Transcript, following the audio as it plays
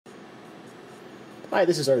Hi,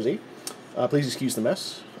 this is RZ. Please excuse the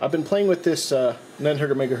mess. I've been playing with this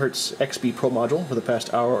 900 MHz Xbee Pro module for the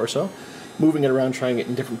past hour or so, moving it around, trying it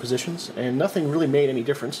in different positions, and nothing really made any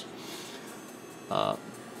difference.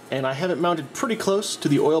 And I have it mounted pretty close to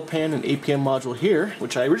the oil pan and APM module here,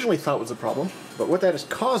 which I originally thought was a problem. But what that is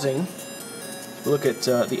causing, look at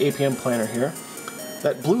the APM planner here.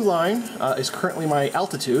 That blue line is currently my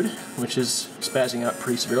altitude, which is spazzing out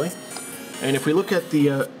pretty severely. And if we look at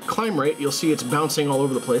the climb rate, you'll see it's bouncing all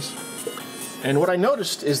over the place. And what I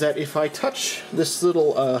noticed is that if I touch this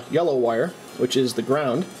little yellow wire, which is the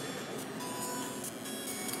ground,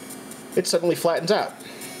 it suddenly flattens out.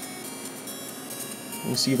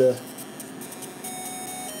 You see the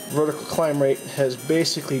vertical climb rate has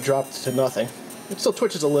basically dropped to nothing. It still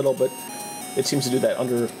twitches a little, but it seems to do that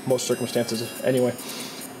under most circumstances anyway.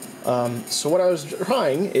 So what I was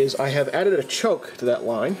trying is I have added a choke to that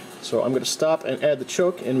line. So I'm going to stop and add the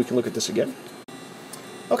choke, and we can look at this again.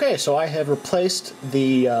 Okay, so I have replaced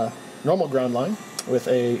the normal ground line with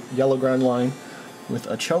a yellow ground line with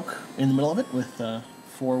a choke in the middle of it with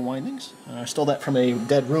 4 windings. I stole that from a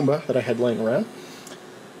dead Roomba that I had laying around.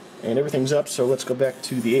 And everything's up, so let's go back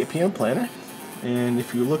to the APM planner. And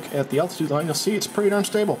if you look at the altitude line, you'll see it's pretty darn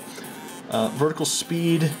stable. Vertical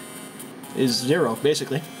speed is 0,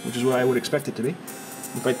 basically, which is what I would expect it to be.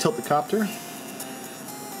 If I tilt the copter,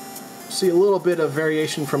 see a little bit of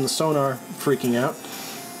variation from the sonar freaking out,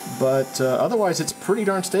 but otherwise it's pretty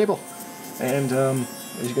darn stable. And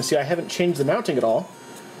as you can see, I haven't changed the mounting at all.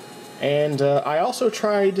 And I also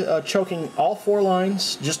tried choking all 4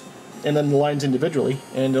 lines, and then the lines individually,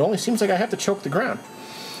 and it only seems like I have to choke the ground.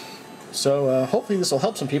 So hopefully this will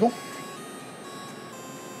help some people.